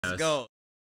Let's go.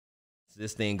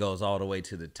 This thing goes all the way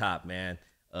to the top, man.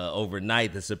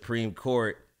 Overnight, the Supreme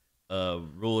Court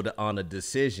ruled on a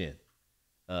decision.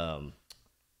 No,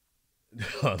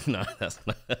 that's not.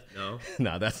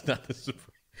 No, that's not the Supreme.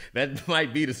 That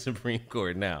might be the Supreme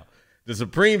Court now. The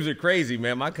Supremes are crazy,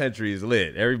 man. My country is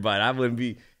lit. Everybody, I wouldn't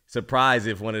be surprised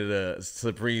if one of the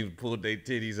Supremes pulled their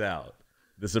titties out.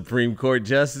 The Supreme Court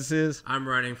justices. I'm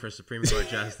running for Supreme Court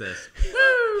justice.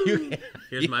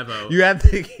 Here's my vote. You have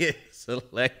to get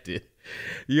selected.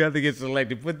 You have to get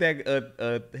selected. Put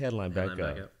that headline back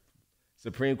up.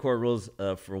 Supreme Court rules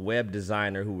for web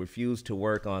designer who refused to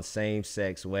work on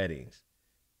same-sex weddings.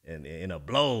 And in a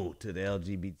blow to the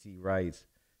LGBT rights,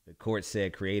 the court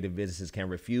said creative businesses can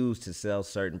refuse to sell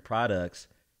certain products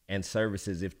and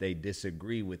services if they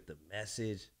disagree with the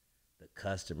message the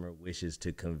customer wishes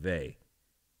to convey.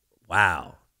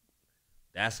 Wow.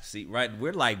 Right,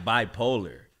 we're like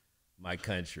bipolar, my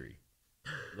country.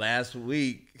 Last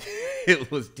week, it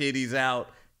was titties out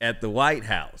at the White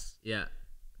House. Yeah.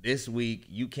 This week,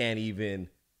 you can't even,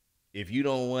 if you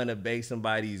don't want to bake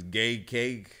somebody's gay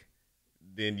cake,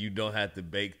 then you don't have to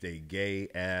bake their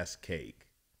gay-ass cake.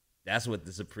 That's what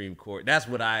the Supreme Court, that's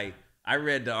what I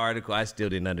read the article. I still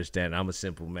didn't understand. I'm a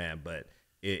simple man, but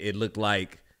it looked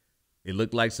like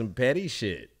some petty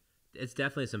shit. It's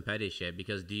definitely some petty shit,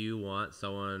 because do you want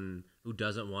someone who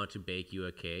doesn't want to bake you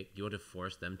a cake? Do you want to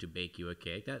force them to bake you a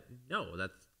cake?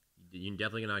 You're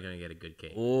definitely not going to get a good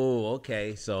cake. Oh,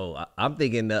 okay. So I'm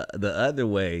thinking the other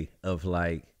way of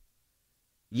like,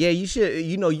 yeah,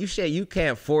 you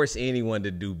can't force anyone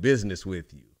to do business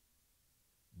with you.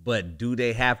 But do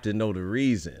they have to know the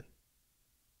reason?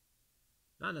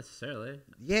 Not necessarily.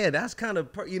 Yeah, that's kind of,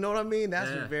 you know what I mean?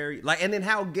 That's very, like, and then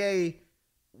how gay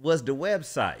was the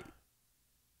website?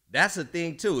 That's a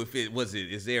thing too. If it was,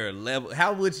 is there a level?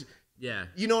 How would you? Yeah,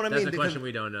 you know what I mean? That's a question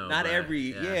we don't know. Not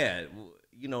every,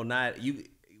 not you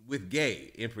with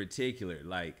gay in particular.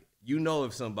 Like, you know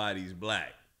if somebody's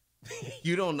black,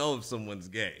 you don't know if someone's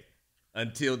gay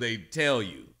until they tell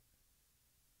you.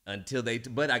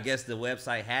 But I guess the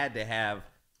website had to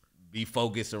be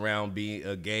focused around being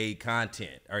a gay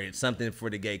content, or it's something for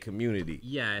the gay community.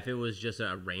 Yeah, if it was just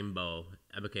a rainbow,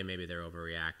 okay, maybe they're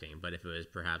overreacting. But if it was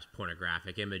perhaps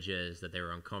pornographic images that they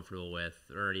were uncomfortable with,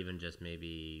 or even just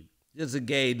maybe just a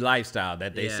gay lifestyle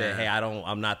that they say, hey,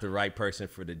 I'm not the right person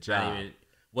for the job.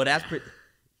 Well, that's pretty.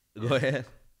 Go ahead.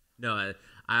 No,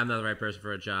 I'm not the right person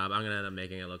for a job. I'm gonna end up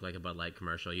making it look like a Bud Light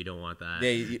commercial. You don't want that.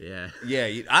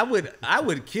 Yeah. I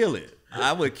would kill it.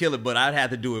 I would kill it, but I'd have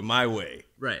to do it my way.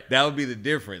 Right. That would be the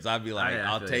difference. I'd be like,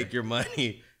 I'll take your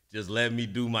money. Just let me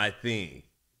do my thing.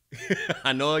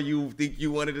 I know you think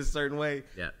you want it a certain way.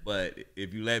 Yeah. But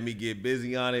if you let me get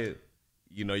busy on it,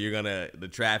 the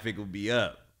traffic will be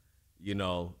up.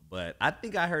 But I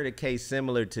think I heard a case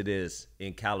similar to this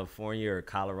in California or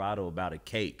Colorado about a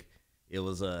cake. It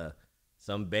was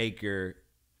some baker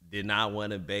did not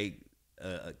want to bake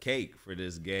a cake for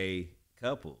this gay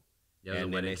couple. Yeah,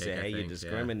 and then they said, hey, you're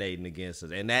discriminating against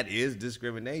us. And that is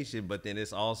discrimination, but then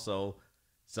it's also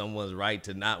someone's right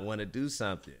to not want to do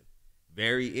something.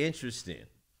 Very interesting.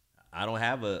 I don't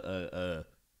have a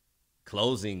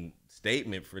closing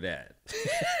statement for that.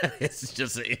 It's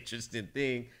just an interesting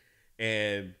thing.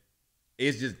 And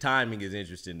it's just, timing is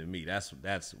interesting to me. That's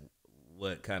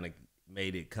what kind of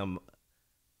made it come.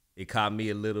 It caught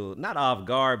me a little, not off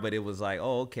guard, but it was like,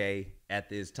 oh, okay, at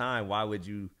this time,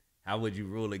 how would you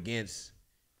rule against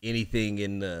anything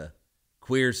in the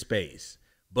queer space?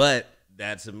 But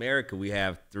that's America. We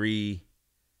have 3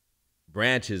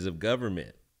 branches of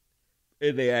government,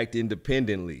 and they act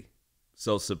independently.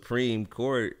 So Supreme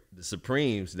Court, the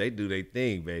Supremes, they do their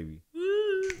thing, baby.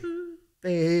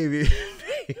 Baby.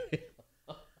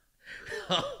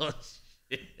 Oh,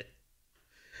 shit.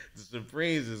 The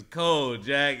Supremes is cold,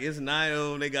 Jack. It's 9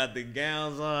 of them. They got the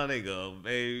gowns on. They go,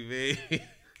 baby.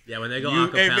 Yeah, when they go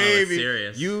acapella, it's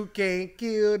serious. You can't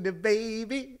kill the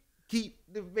baby. Keep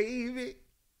the baby.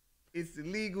 It's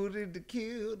illegal to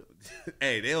kill.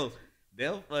 Hey,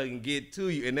 they'll fucking get to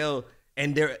you,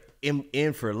 and they're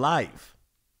in for life.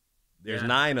 There's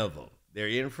 9 of them. They're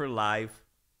in for life.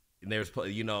 And there's,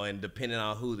 and depending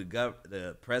on who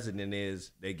the president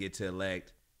is, they get to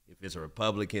elect. If it's a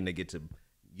Republican, they get to,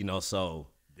 so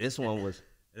this one was.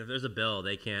 And if there's a bill,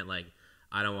 they can't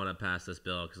I don't want to pass this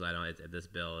bill because this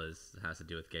bill has to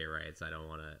do with gay rights. I don't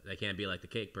want to. They can't be like the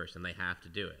cake person. They have to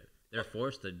do it. They're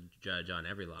forced to judge on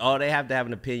every law. Oh, they have to have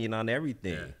an opinion on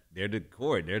everything. Yeah. They're the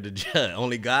court. They're the judge.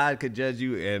 Only God could judge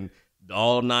you, and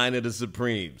all 9 of the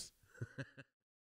Supremes.